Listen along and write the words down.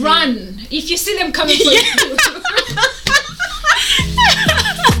Run if you see them coming for you.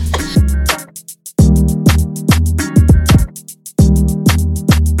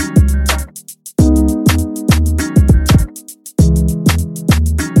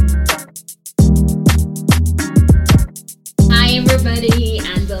 Hi everybody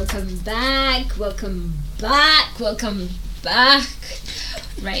and welcome back.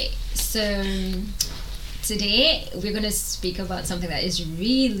 Right, so today we're going to speak about something that is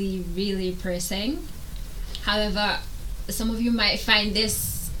really pressing. However, some of you might find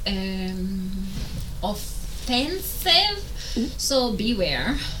this offensive, so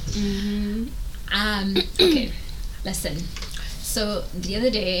beware. Okay, listen. So the other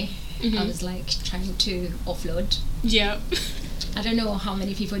day I was like trying to offload. Yeah. I don't know how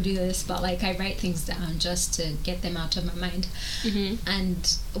many people do this, but like I write things down just to get them out of my mind.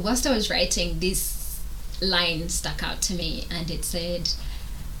 And whilst I was writing, this line stuck out to me, and it said,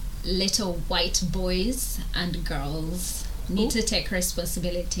 "Little white boys and girls need to take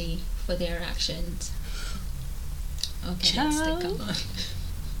responsibility for their actions." Okay, let's take a look.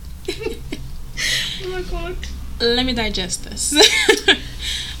 Oh my god. Let me digest this.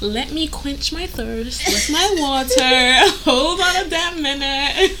 Let me quench my thirst with my water. Hold on a damn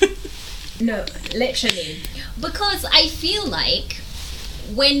minute. No, literally. Because I feel like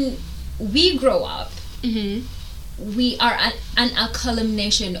when we grow up, we are a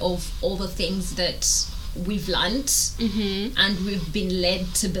culmination of all the things that we've learned and we've been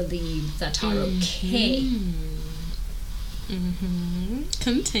led to believe that are okay.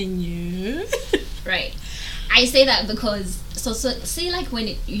 Continue. Right. I say that because so say like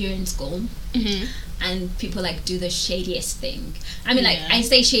when you're in school and people like do the shadiest thing. I mean, like I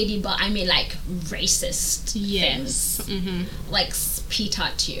say shady, but I mean like racist things. Like spit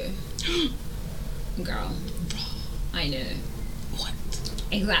at you. Girl, I know. What?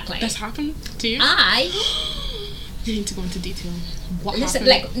 Exactly. That's happened to you? You need to go into detail. What listen,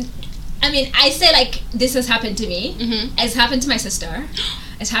 happened? like, I mean, I say like this has happened to me. It's happened to my sister.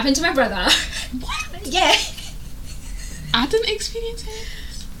 It's happened to my brother. What? Yeah. I didn't experience it.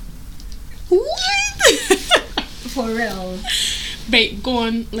 What? For real. Wait, go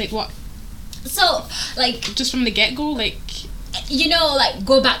on. Like what? So, like, Just from the get go, like. you know, like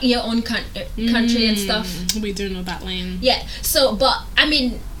go back your own country and stuff. We do know that line. Yeah. So, but I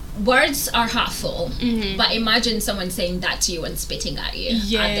mean, words are hurtful. But imagine someone saying that to you and spitting at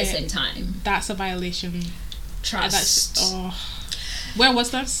you at the same time. That's a violation. Trust. Where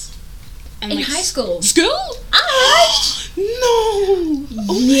was this? And in like, high school. School? No.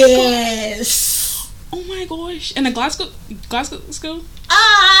 Oh yes. Oh my gosh. In a Glasgow school?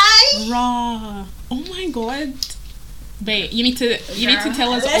 Raw. Oh my god. Wait, you need to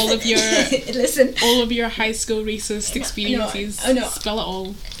tell us all of your all of your high school racist experiences. No. Spell it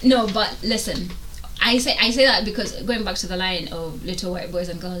all. No, but listen. I say that because going back to the line of little white boys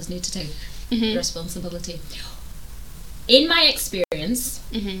and girls need to take responsibility. In my experience,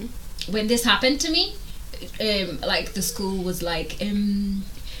 when this happened to me, like the school was like,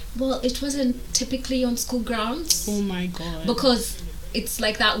 well, it wasn't typically on school grounds. Oh my god. Because it's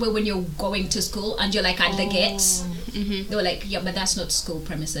like that way when you're going to school and you're like at the gates. They were like, yeah, but that's not school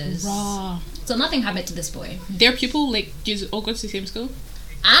premises. Raw. So nothing happened to this boy. There are people like you all go to the same school?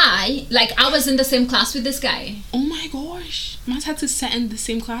 I was in the same class with this guy. Oh my gosh. Must had to sit in the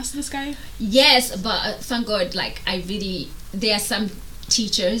same class with this guy? Yes, but thank God, like there are some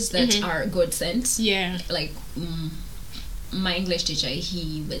teachers that are good sense. Yeah. Like my English teacher,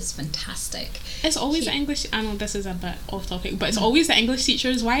 he was fantastic. It's always the English. I know this is a bit off topic, but it's always the English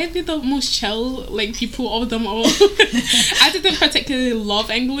teachers. Why are they the most chill, like people of them all? I didn't particularly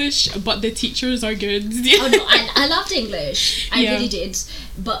love English, but the teachers are good. Oh no, I loved English. I really did.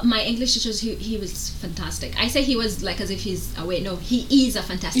 But my English teacher, he was fantastic. I say he was like as if he's away. No, he is a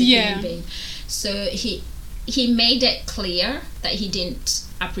fantastic human being. So he made it clear that he didn't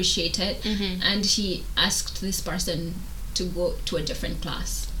appreciate it, and he asked this person to go to a different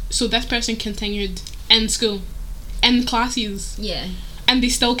class. So this person continued in school, in classes. Yeah. And they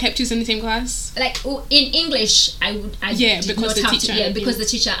still kept you in the same class? Like in English, because the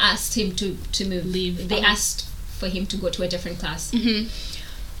teacher asked him to move. Leave. They asked for him to go to a different class.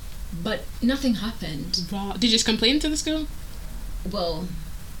 But nothing happened. Raw. Did you just complain to the school? Well,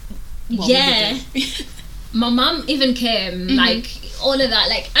 yeah. My mom even came, like all of that,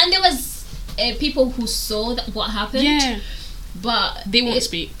 like, and there was people who saw what happened. Yeah. But they won't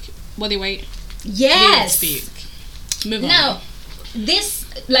speak. Will they wait? Yes. They won't speak. Move on. Now,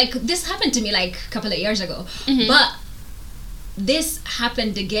 this happened to me like a couple of years ago, but this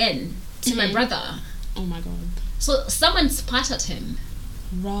happened again to my brother. Oh my god. So someone spat at him.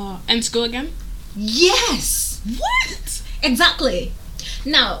 Raw. And school again? Yes. What? Exactly.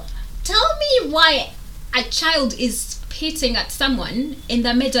 Now, tell me why a child is spitting at someone in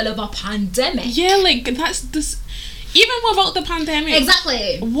the middle of a pandemic. Yeah, like, that's this... Even without the pandemic.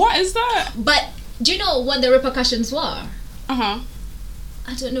 Exactly. What is that? But do you know what the repercussions were? Uh-huh.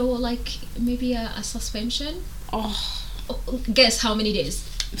 I don't know, like, maybe a suspension? Oh. Guess how many days?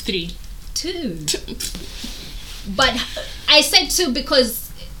 3. 2. But I said 2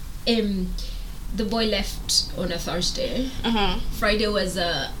 because the boy left on a Thursday. Uh-huh. Friday was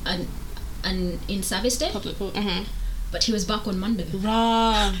an in-service day. Public vote. Uh-huh. But he was back on Monday.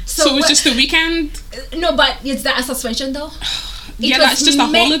 Raw. So it was just the weekend? No, but is that a suspension though? Yeah, that's just a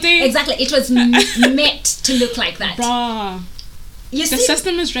holiday. Exactly. It was meant to look like that. Raw. You the see?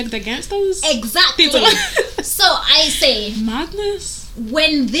 system is rigged against us. Exactly. So I say, madness.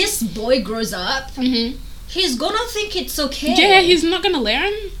 When this boy grows up, he's gonna think it's okay. Yeah, he's not gonna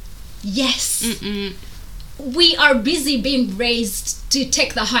learn. Yes. Mm-mm. We are busy being raised to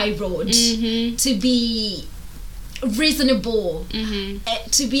take the high road, to be reasonable,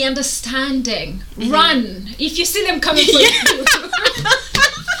 to be understanding. Run if you see them coming for you.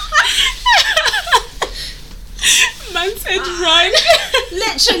 Man said run.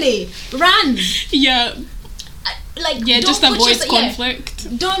 Literally, run. Yeah. Like, yeah, just avoid conflict.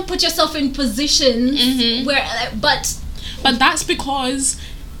 Yeah, don't put yourself in positions where, but that's because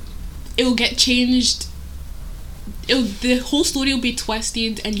it will get changed. The whole story will be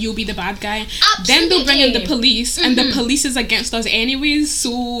twisted and you'll be the bad guy. Absolutely. Then they'll bring in the police and the police is against us anyways,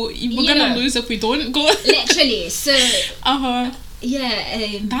 so we're gonna lose if we don't go. Literally. So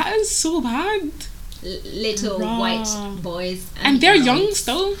yeah, that is so bad. Little white boys and they're young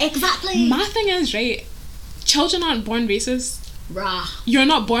still. Exactly. My thing is, right, children aren't born racist. Rah. You're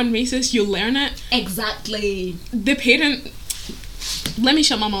not born racist, you learn it. Exactly. The parent... Let me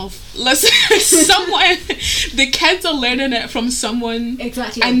shut my mouth. Listen, someone... The kids are learning it from someone.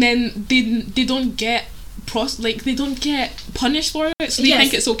 Exactly. And then they don't get... they don't get punished for it, so they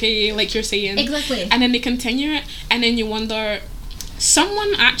think it's okay, like you're saying. Exactly. And then they continue it, and then you wonder...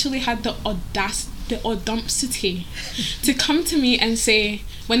 Someone actually had the audacity to come to me and say,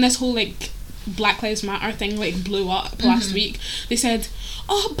 when this whole, like, Black Lives Matter thing, like, blew up last week, they said,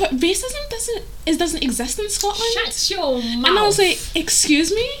 oh, but racism doesn't exist in Scotland. Shut your mouth. And I was like,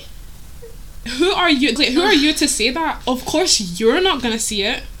 excuse me? Who are you? Like, who are you to say that? Of course you're not gonna see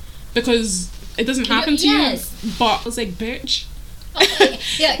it because it doesn't happen to you. But I was like, bitch. Okay.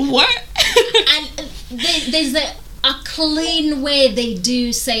 Yeah. What? And there's a clean way they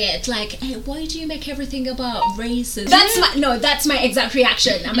do say it, like, hey, why do you make everything about racism? That's my exact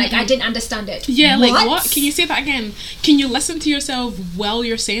reaction. I'm like, I didn't understand it. Yeah, what? Like, what? Can you say that again? Can you listen to yourself while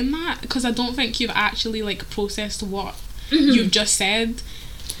you're saying that? Because I don't think you've actually, like, processed what you've just said.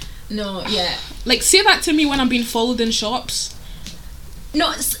 No, yeah. Like, say that to me when I'm being followed in shops.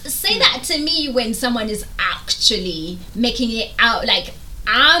 No, say that to me when someone is actually making it out like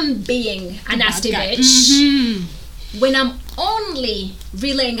I'm being a nasty bitch. When I'm only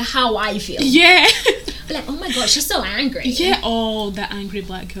relaying how I feel. Yeah. Like, oh my god, she's so angry. Yeah. Oh, that angry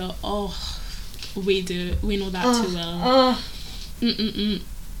black girl. Oh, we know that too well.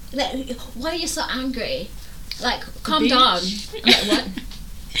 Like, why are you so angry? Like, calm down. I'm like, what?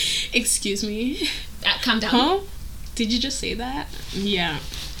 Excuse me. Calm down. Huh? Did you just say that? Yeah,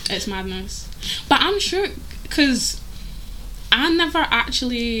 it's madness. But I'm sure, because I never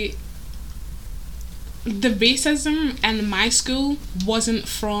actually... The racism in my school wasn't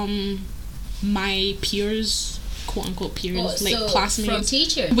from my peers, quote unquote peers, like classmates. From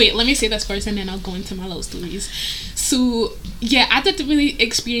teachers. Wait, let me say this first and then I'll go into my little stories. So yeah, I didn't really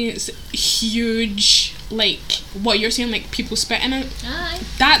experience huge, like what you're saying, like people spitting it.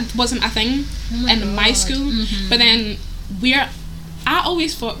 That wasn't a thing in my school. But then I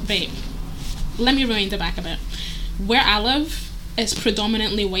always thought, right, let me rewind it back a bit. Where I live is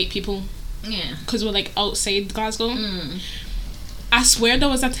predominantly white people. Yeah. Because we're like outside Glasgow. I swear there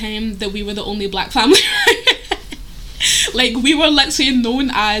was a time that we were the only black family. Like, we were literally known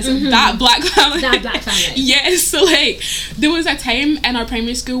as that black family. That black family. Yes, so like, there was a time in our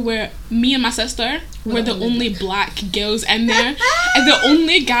primary school where me and my sister were the only black girls in there. And the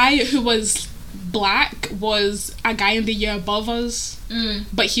only guy who was black was a guy in the year above us.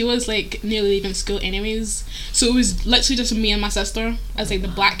 But he was like nearly leaving school anyways, so it was literally just me and my sister as like the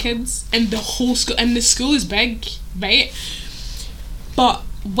black kids, and the whole school, and the school is big, right? But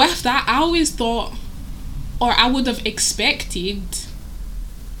with that, I always thought, or I would have expected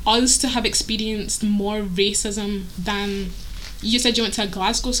us to have experienced more racism than... You said you went to a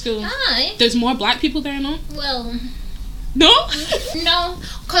Glasgow school. Aye. There's more black people there, no? Well, No? No,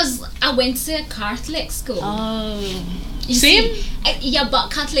 because I went to a Catholic school. Oh. You Same? See, yeah, but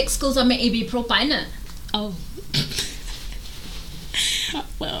Catholic schools are meant to be proper, innit? Oh.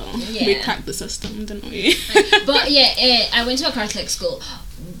 Well, Yeah. we cracked the system, didn't we? But yeah, I went to a Catholic school.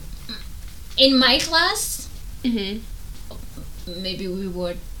 In my class, Mm-hmm. maybe we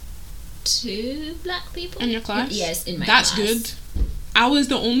were 2 black people. In your class? Yes, in my That's class. good. I was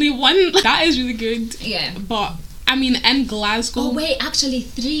the only one. That is really good. Yeah. But, I mean, in Glasgow... Oh, wait, actually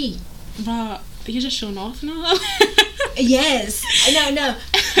 3. But you're just showing off now. Yes. No.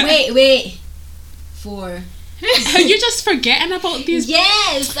 Wait. 4. You're just forgetting about these.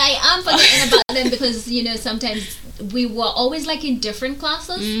 Yes, I am forgetting about them because, you know, sometimes we were always like in different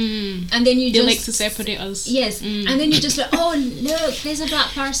classes. And then you They just... like to separate us. Yes. And then you just like, oh, look, there's a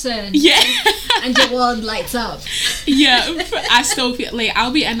black person. Yeah. And your world lights up. Yeah. I still feel like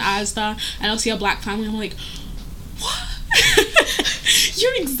I'll be in Asda and I'll see a black family and I'm like, what?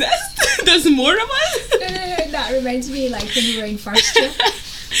 You exist? There's more of us? That reminds me like when we were in first year.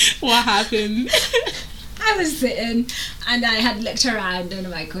 What happened? I was sitting and I had looked around and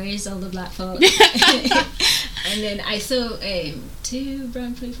I'm like, where's all the black folk? And then I saw 2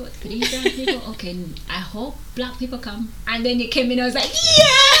 brown people, 3 brown people. Okay, I hope black people come. And then it came in, I was like,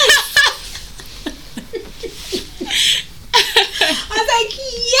 yes! I was like,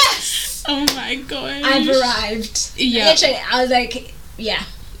 yes! Oh my god. I've arrived. Yeah. Literally, I was like, yeah.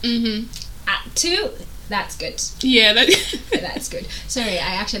 Mm-hmm. 2, that's good. Yeah. That's good. Sorry,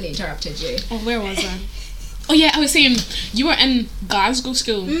 I actually interrupted you. Oh, where was I? Oh yeah, I was saying you were in Glasgow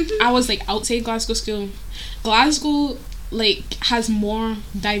school. Mm-hmm. I was like outside Glasgow school. Glasgow like has more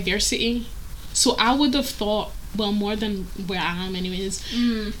diversity, so I would have thought, well, more than where I am anyways.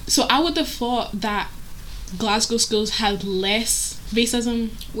 So I would have thought that Glasgow schools had less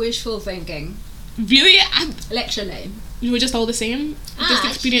racism. Wishful thinking. Really? Literally. We were just all the same. Just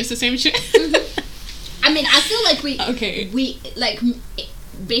experience the same shit. I mean, I feel like we like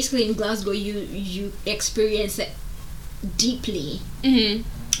basically in Glasgow you experience it deeply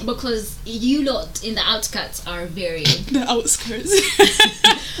because you lot in the outskirts are very The outskirts.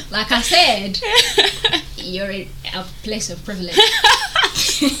 like I said, you're in a place of privilege.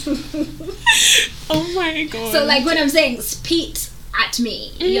 Oh my god. So like when I'm saying spit at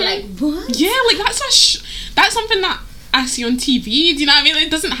me, you're like, what? Yeah, like that's something that I see on TV. Do you know what I mean?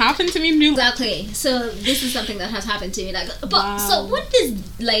 It doesn't happen to me in real life. Exactly. So this is something that has happened to me. Like, but Wow. so what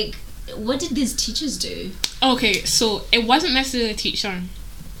did these teachers do? Okay, so it wasn't necessarily a teacher.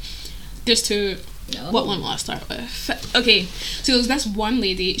 There's 2. No. What one will I start with? Okay, so there was this one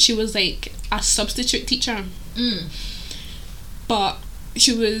lady. She was like a substitute teacher, but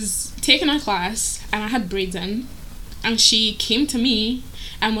she was taking our class, and I had braids in, and she came to me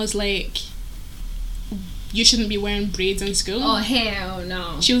and was like, you shouldn't be wearing braids in school. Oh hell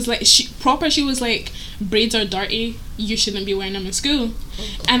no. She was like, she was like, braids are dirty, you shouldn't be wearing them in school.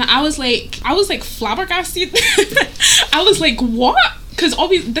 And I was like flabbergasted. I was like, what? Because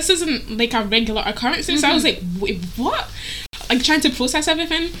obviously this isn't like a regular occurrence. So I was like, wait, what? Like trying to process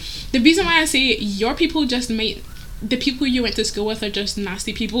everything. The reason why I say your people just might, the people you went to school with are just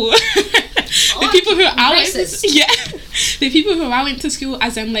nasty people. The people who I went to, the people who I went to school,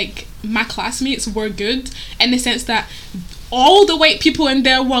 as in like my classmates, were good in the sense that all the white people in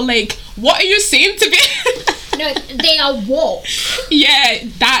there were like, what are you saying to me? No, they are woke. Yeah,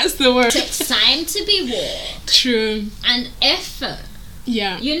 that's the word. It's time to be woke. True. And effort.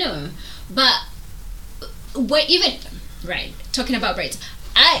 Yeah. You know, but even right, talking about braids,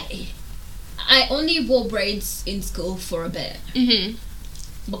 I only wore braids in school for a bit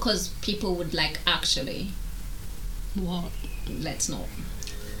because people would like actually. What? Let's not.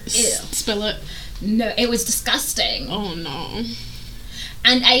 Spill it. No, it was disgusting. Oh no.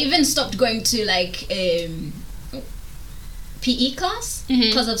 And I even stopped going to like PE class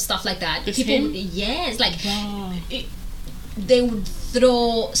because of stuff like that. People would, yes, like wow. They would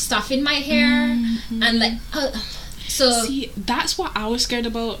throw stuff in my hair and like so. See, that's what I was scared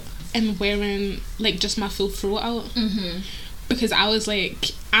about in wearing like just my full throat out. Because I was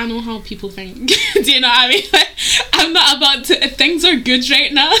like, I know how people think. Do you know what I mean? Like, I'm not about to. If things are good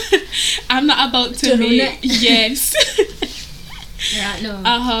right now, I'm not about to make. Yes. Yeah,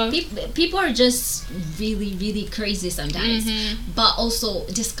 no. People are just really, really crazy sometimes, but also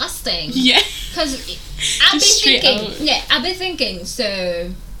disgusting. Yeah. Because I've been thinking. So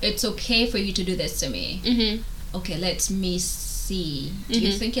it's okay for you to do this to me. Okay, let me see. Do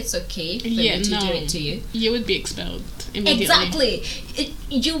you think it's okay for me to do it to you? You would be expelled immediately. Exactly.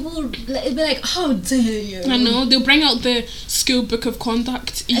 You will be like, how dare you? I know. They'll bring out the school book of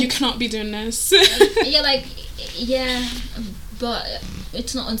conduct. You cannot be doing this. You're like, Yeah, but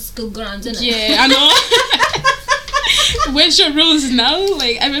it's not on school grounds, isn't it? Yeah, I know. Where's your rules now?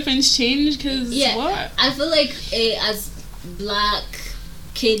 Like, everything's changed because what? I feel like as black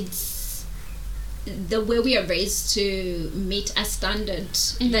kids, the way we are raised to meet a standard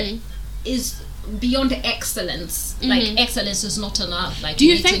that is beyond excellence. Like, excellence is not enough. Like, do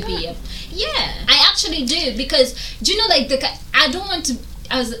you think to be I actually do, because do you know, like, I don't want to,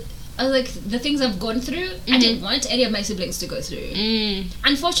 as like the things I've gone through, I didn't want any of my siblings to go through.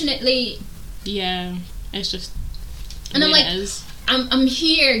 Unfortunately, it's just, and I'm like, I'm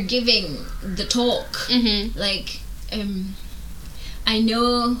here giving the talk. Like, I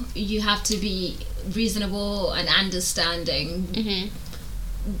know you have to be reasonable and understanding,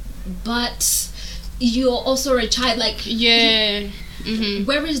 but you're also a child. Like, where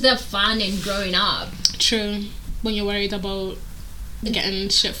is the fun in growing up? True. When you're worried about getting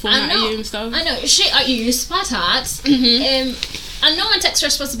shit thrown at you and stuff. I know, shit at you, spat at. And no one takes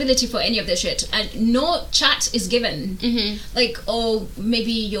responsibility for any of this shit, and no chat is given. Like, oh,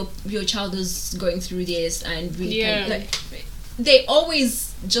 maybe your child is going through this, and like, they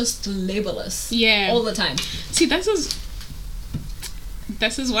always just label us all the time. See, this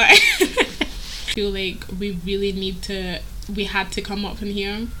is why I feel like we had to come up in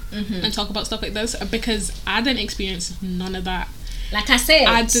here and talk about stuff like this, because I didn't experience none of that. Like I said,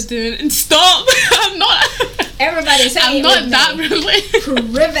 I didn't. Stop. I'm not. Everybody say I'm not that privileged.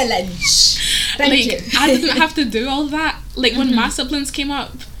 Thank you. I didn't have to do all that. Like, when my siblings came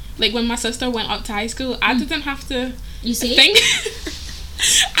up, like when my sister went up to high school, I didn't have to. You see? Think.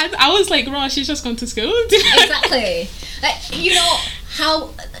 I was like, "Raw, she's just gone to school." Exactly. Like, you know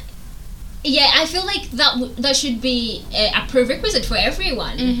how. Yeah, I feel like that should be a prerequisite for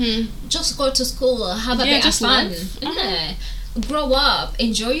everyone. Just go to school, have a bit of fun. Grow up,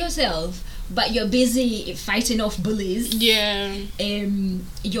 enjoy yourself, but you're busy fighting off bullies.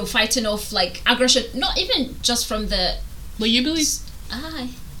 You're fighting off, like, aggression, not even just from the... Well, you bully...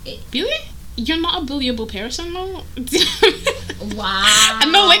 Really? You're not a bullyable person, though. Wow.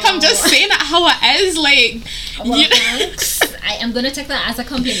 No, like, I'm just saying it how it is, like... Well, thanks. I am going to take that as a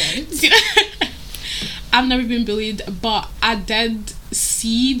compliment. I've never been bullied, but I did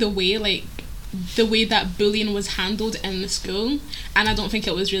see the way that bullying was handled in the school, and I don't think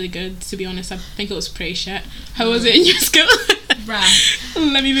it was really good, to be honest. I think it was pretty shit. How was it in your school? Bruh.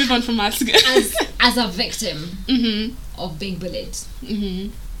 Let me move on from my school. As a victim of being bullied,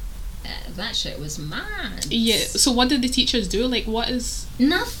 that shit was mad. Yeah, so what did the teachers do? Like, what is...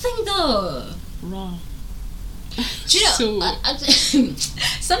 Nothing, though. Raw. Do you know,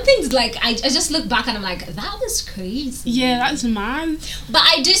 some things, like, I just look back and I'm like, that was crazy. Yeah, that's mad. But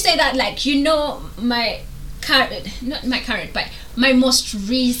I do say that, like, you know, my most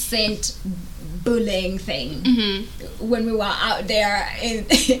recent bullying thing, when we were out there in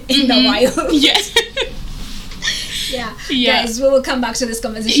the wild. Yeah. Guys, we will come back to this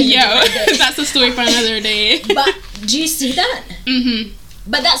conversation. Yeah, that's a story for another day. But do you see that?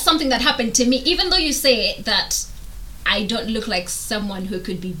 But that's something that happened to me, even though you say that I don't look like someone who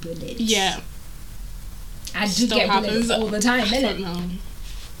could be bullied. Yeah. I do get bullied all the time, innit?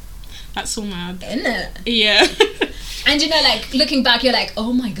 That's so mad. Innit? Yeah. And you know, like, looking back, you're like,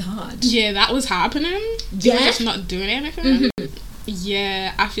 oh my god. Yeah, that was happening. You were just not doing anything.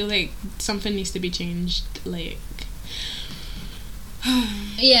 Yeah, I feel like something needs to be changed, like...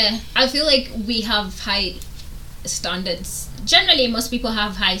 Yeah, I feel like we have high standards. Generally, most people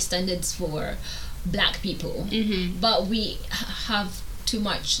have high standards for black people, but we have too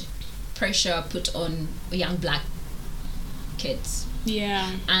much pressure put on young black kids.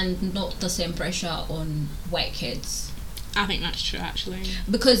 Yeah. And not the same pressure on white kids. I think that's true, actually.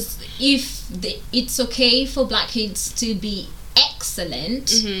 Because if it's okay for black kids to be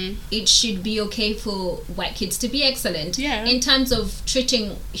excellent, it should be okay for white kids to be excellent, in terms of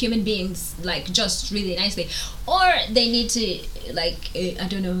treating human beings, like, just really nicely. Or they need to, like, I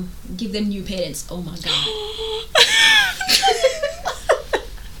don't know, give them new parents. Oh my god.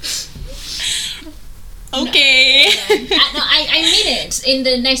 Okay. I mean it in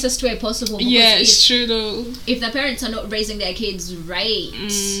the nicest way possible. Yeah, it's true though. If the parents are not raising their kids right,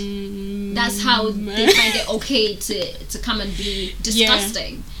 that's how they find it okay to come and be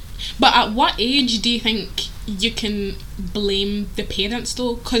disgusting. Yeah. But at what age do you think you can blame the parents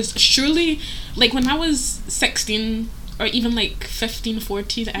though? Because surely, like, when I was 16 or even like 15,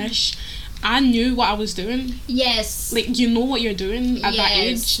 14-ish, I knew what I was doing. Yes. Like, you know what you're doing at that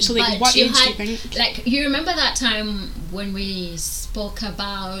age. So, like, what age do you think? Like, you remember that time when we spoke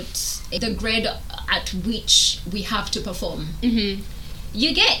about the grade at which we have to perform?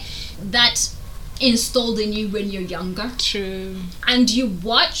 You get that installed in you when you're younger. True. And you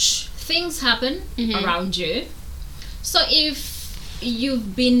watch things happen around you. So if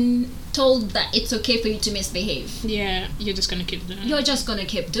you've been told that it's okay for you to misbehave, you're just gonna keep doing it. You're just gonna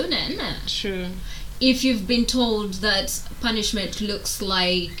keep doing it, innit? True. If you've been told that punishment looks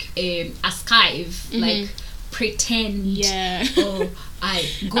like a skive, like pretend, oh, I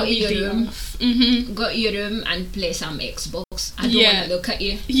go in your room, go in your room and play some Xbox. I don't want to look at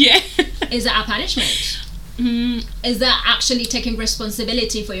you. Is that a punishment? Is that actually taking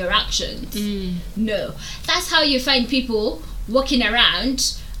responsibility for your actions? No. That's how you find people walking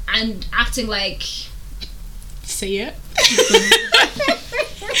around and acting like... Say it.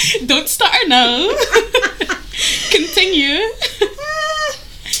 Don't start now. Continue.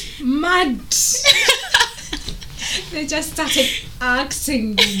 Mad. They just started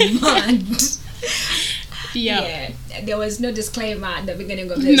acting mad. Yeah. There was no disclaimer at the beginning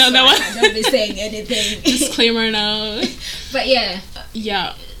of this. No, so I don't be saying anything. Disclaimer now. But yeah.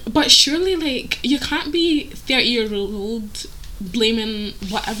 Yeah. But surely, like, you can't be 30-year-old blaming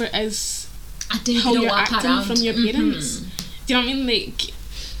whatever it is how you're acting from your parents. Do you know what I mean? Like,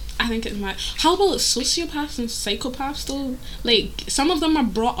 I think it's mad. How about sociopaths and psychopaths though? Like, some of them are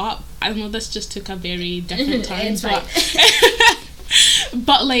brought up, I know this just took a very different turn,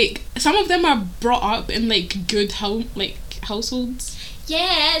 but like, some of them are brought up in like good households.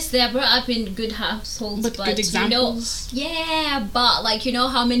 Yes, they are brought up in good households, but good examples. But like, you know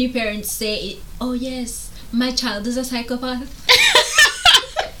how many parents say, oh yes, my child is a psychopath.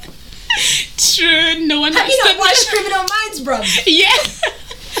 True, no one. Have you not watched Criminal Minds, bro? Yeah.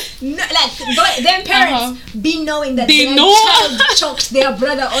 No, like them parents be knowing that their child choked their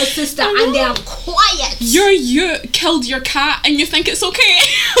brother or sister and they are quiet. You killed your cat and you think it's okay?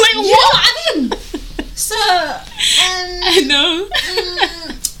 Like, what? I mean, so I know.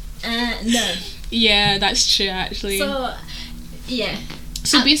 No. Yeah, that's true actually. So yeah.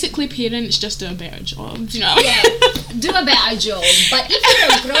 So basically, parents just do a better job, you know? Yeah, do a better job. But if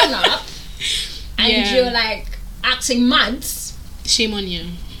you're a grown up and you're like acting mad, shame on you.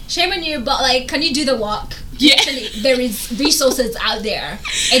 Shame on you, but like, can you do the work? Yeah. Actually, there is resources out there.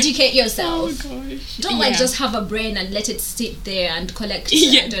 Educate yourself. Oh my gosh. Don't like just have a brain and let it sit there and collect.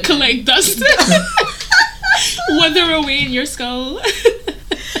 Collect dust. Wither away in your skull.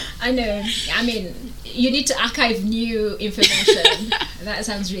 I know. I mean, you need to archive new information. That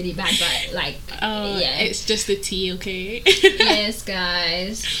sounds really bad, but like, it's just the tea, okay? Yes,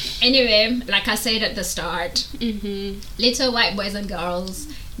 guys. Anyway, like I said at the start, little white boys and girls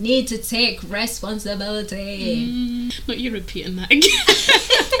need to take responsibility. Not you repeating that again.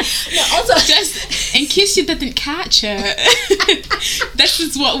 No, also, just in case you didn't catch it, this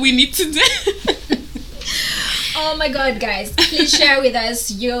is what we need to do. Oh my god, guys, please share with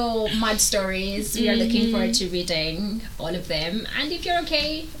us your mad stories. We are looking forward to reading all of them, and if you're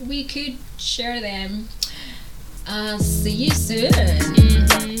okay, we could share them. See you soon.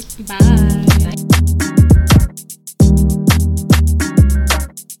 Bye.